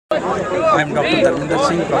I am Dr. Dharmender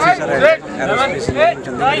Singh, Professor at Aerospace in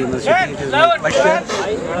Chandigarh University. It is my pleasure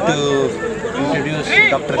to introduce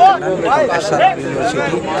Dr. Kannan from SR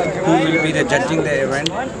University, who will be judging the event.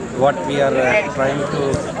 What we are trying to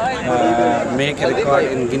make a record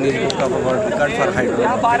in Guinness Book of World Record for hydraulic.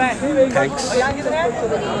 Thanks to Dr. Kannan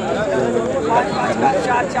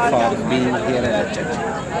for being here as a judge.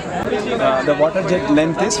 The water jet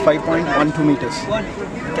length is 5.12 meters.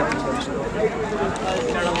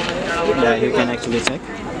 Yeah, you can actually check.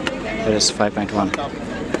 There is 5.1.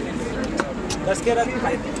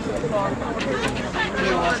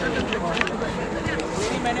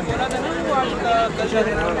 मैंने बोला था ना वो आपका कल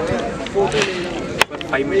photo ले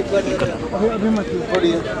 5 minute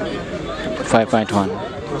 5.1.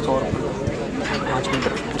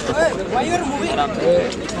 Why you are moving?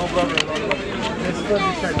 No problem.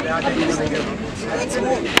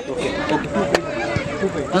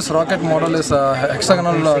 This rocket model is a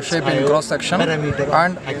hexagonal shape in cross section,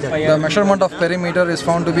 and the measurement of perimeter is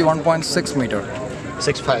found to be 1.6 meter.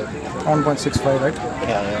 65. 1.65, right?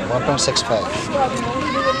 Yeah, 1.65.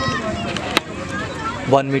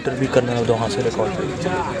 1 metre भी करना है तो वहाँ से record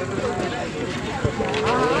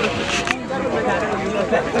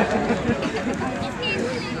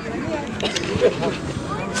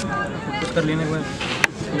कर लेने को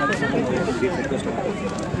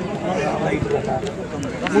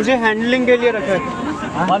मुझे हैंडलिंग के लिए रखा है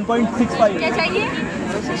 1.65 क्या चाहिए?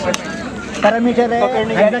 पैरामीटर है,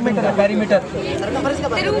 पैरामीटर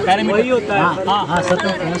वही होता है। हाँ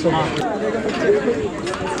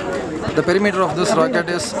The perimeter of this rocket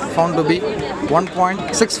is found to be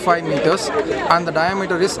 1.65 meters and the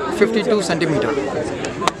diameter is 52 centimeter.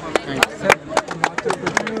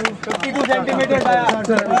 52 centimeter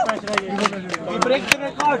break the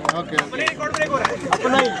record. Okay. अपने रिकॉर्ड ब्रेक हो रहा है।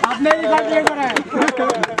 अपना ही। आपने रिकॉर्ड ब्रेक हो रहा है।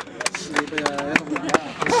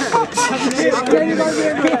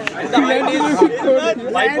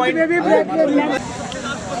 में भी ब्रेक कर लिया।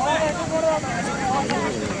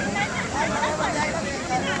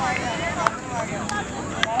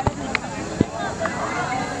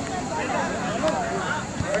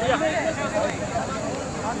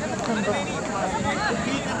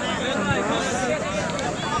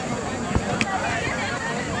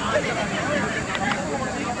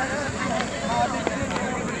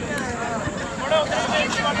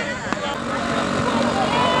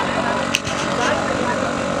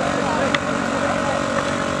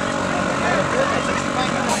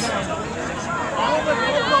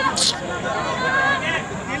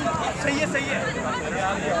 सही है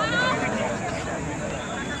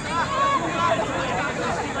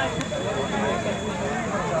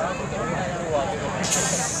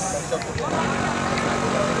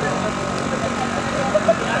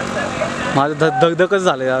माझं धगधगच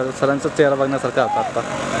झालं यार. सरांचा चेहरा बघण्यासारखा होता आता.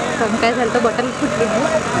 काय झालं तर बॉटल फुटली.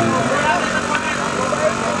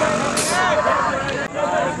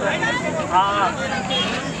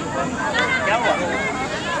 क्या हुआ?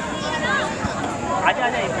 आजा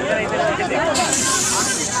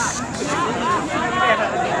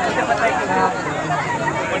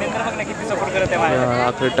मणिंद्र बघ ना किती सपोर्ट करत आहे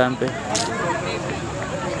आखिरी टाइम पे.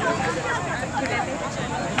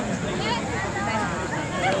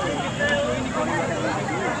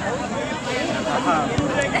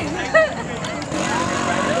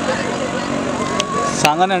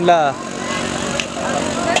 सांगा ना यांना.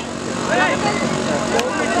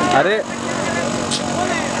 अरे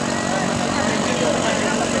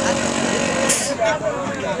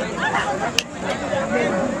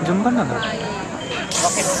जूम करना था.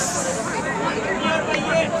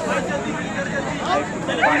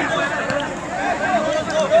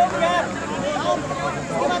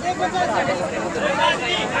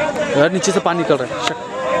 यार नीचे से पानी निकल रहा है.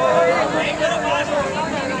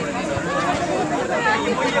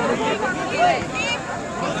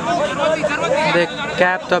 देख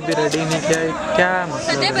कैप तो अभी रेडी नहीं किया है. क्या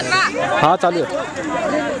मतलब? हाँ चालू है.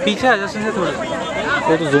 पीछे आ जा संजय थोड़ा.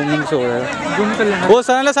 वो तो जूमिंग से हो रहा है. जूम कर लेना. हो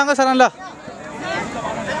सरांना सांगा सरांना.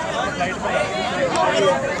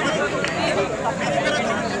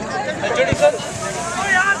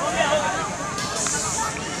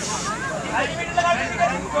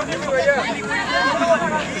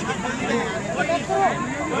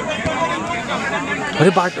 अरे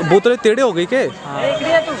बोतलें टेढ़े हो गई के.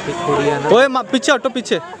 ओए पीछे हटो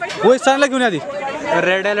पीछे. वो इस सरांना क्यों नहीं आती.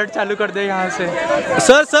 रेड अलर्ट चालू कर दे यहाँ से.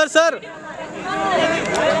 सर सर सर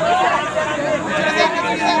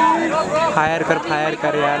फायर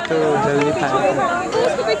कर यार. तो जल्दी फायर कर.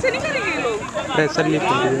 उसको पीछे नहीं करेंगे लोग. प्रेशर लिख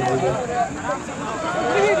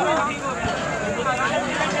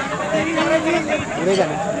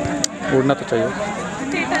उड़ना तो चाहिए.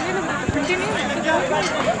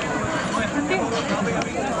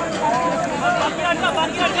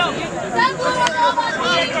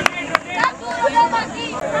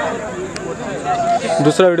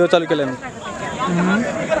 दूसरा व्हिडिओ चालू केला मी.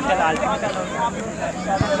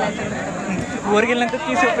 वर गेल्यानंतर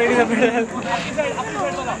ती सेपरेट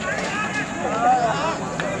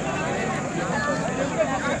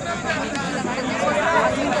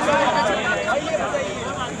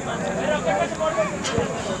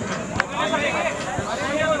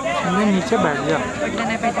नीचे बैठ जा,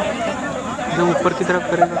 जब ऊपर की तरफ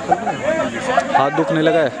करेगा हाथ दुखने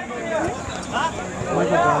लगा है.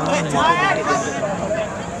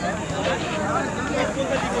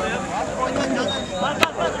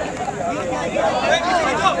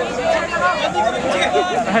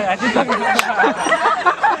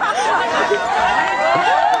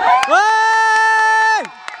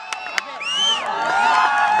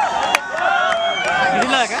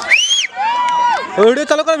 व्हिडिओ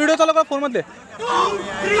चालू करा फोन मध्ये.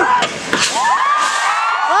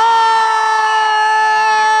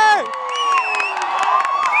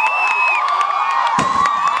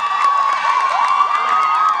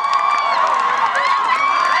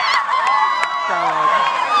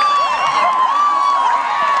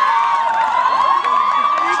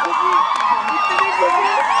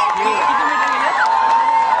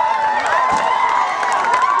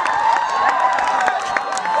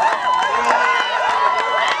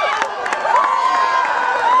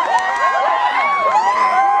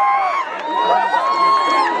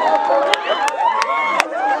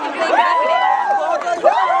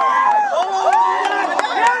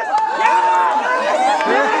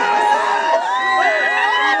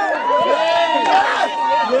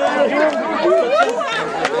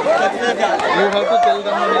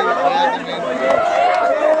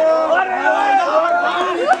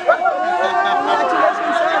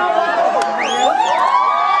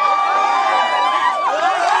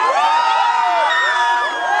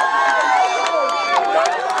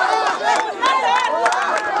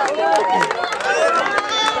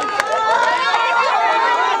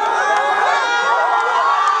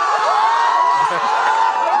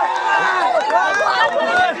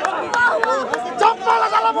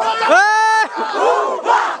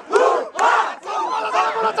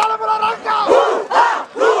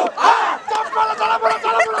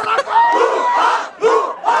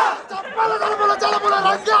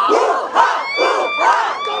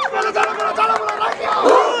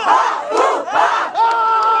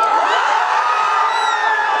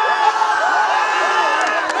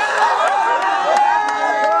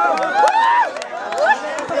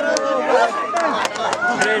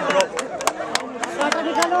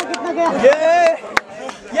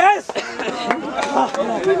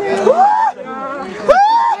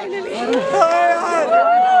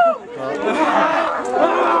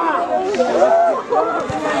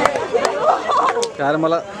 यार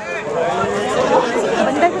मला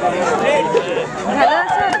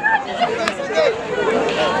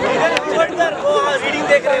रीडिंग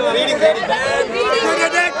देख रहे हो, रीडिंग देखना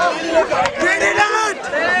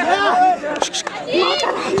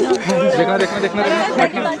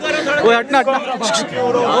ओए हटना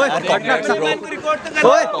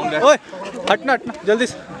ओए हटना जल्दी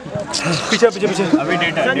से पीछे अभी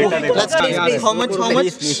data how much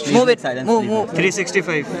move it silence move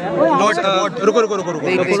 365 not रुको from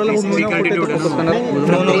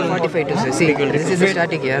 345 to see this is the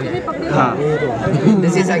static here.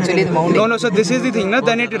 This is actually the mounting. no so this is the thing na,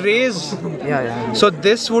 then it raise so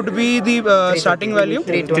this would be the starting value.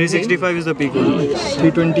 365 is the peak one.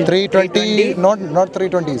 320 not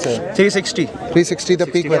 320 sir. 360 the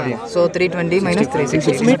peak value. So 320 minus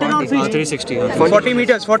 360 360 40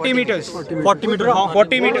 meters 40 meters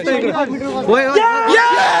 40 meters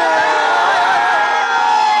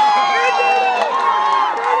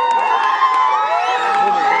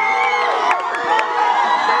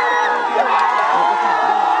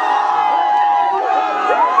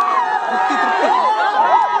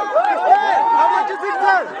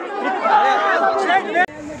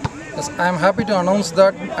Yes, I am happy to announce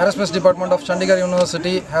that Aerospace Department of Chandigarh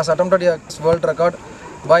University has attempted a world record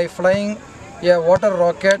by flying a water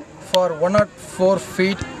rocket for 104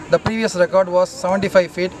 feet. The previous record was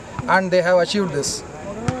 75 feet and they have achieved this.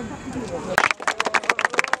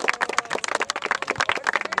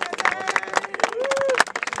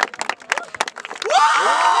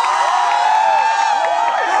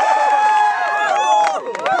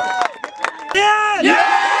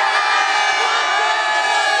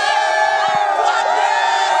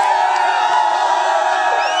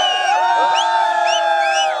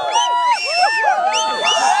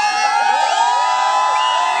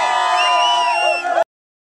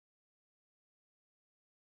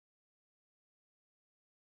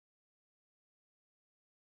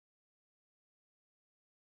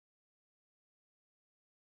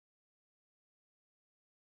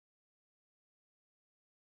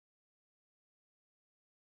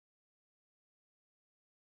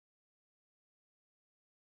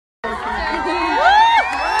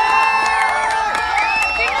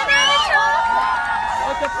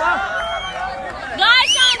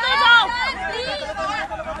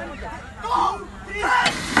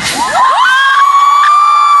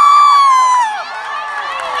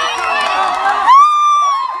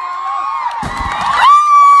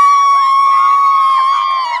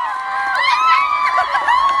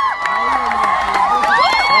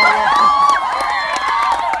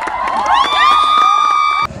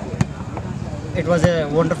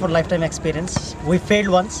 wonderful lifetime experience. We failed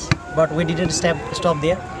once, but we didn't stop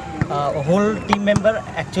there. A whole team member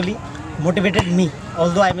actually motivated me.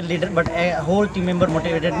 Although I'm a leader, but a whole team member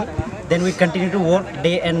motivated me. Then we continue to work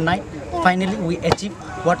day and night. Finally, we achieved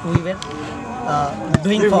what we were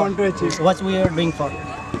doing for. What we were doing for.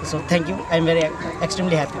 So thank you. I'm very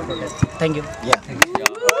extremely happy for that. Thank you. Yeah. Thank you.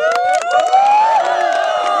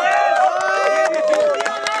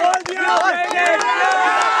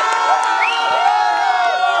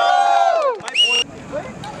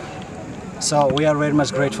 So we are very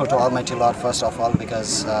much grateful to Almighty Lord first of all,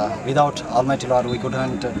 because without Almighty Lord we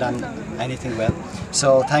couldn't have done anything well.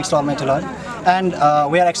 So thanks to Almighty Lord, and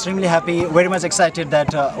we are extremely happy, very much excited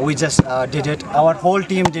that we just did it. Our whole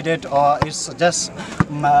team did it, or it's just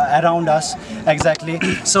around us exactly.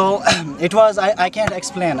 So it was, I can't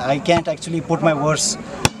explain, I can't actually put my words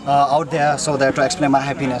out there so that to explain my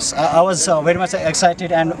happiness. I was very much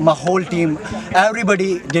excited, and my whole team,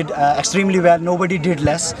 everybody did extremely well. Nobody did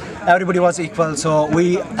less. Everybody was equal. So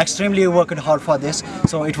we extremely worked hard for this.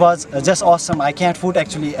 So it was just awesome. I can't put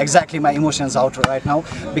actually exactly my emotions out right now,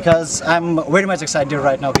 because I'm very much excited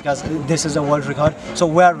right now, because this is a world record. So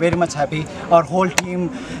we are very much happy. Our whole team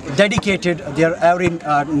dedicated their every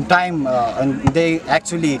time, and they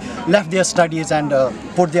actually left their studies and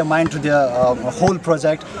put their mind to the whole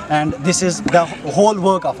project. And this is the whole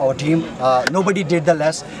work of our team. Nobody did the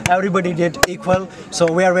less, everybody did equal. So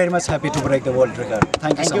we are very much happy to break the world record.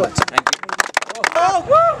 Thank you so much. Thank you.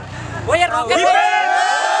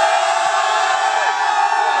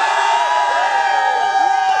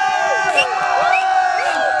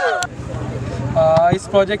 इस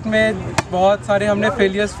project में बहुत सारे हमने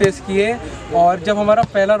failures face किए, और जब हमारा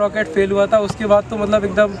पहला रॉकेट फेल हुआ था उसके बाद तो मतलब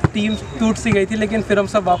एकदम टीम टूट सी गई थी, लेकिन फिर हम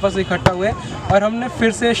सब वापस इकट्ठा हुए और हमने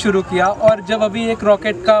फिर से शुरू किया। और जब अभी एक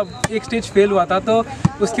रॉकेट का एक स्टेज फेल हुआ था तो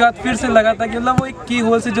उसके बाद फिर से लगा था कि मतलब वो एक की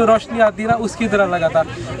होल से जो रोशनी आती है ना, उसकी तरह लगा था।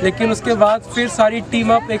 लेकिन उसके बाद फिर सारी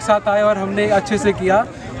टीम अप एक साथ आए और हमने अच्छे से किया,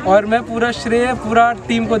 और मैं पूरा श्रेय पूरा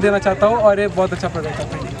टीम को देना चाहता हूँ, और ये बहुत अच्छा प्रोजेक्ट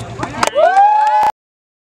है।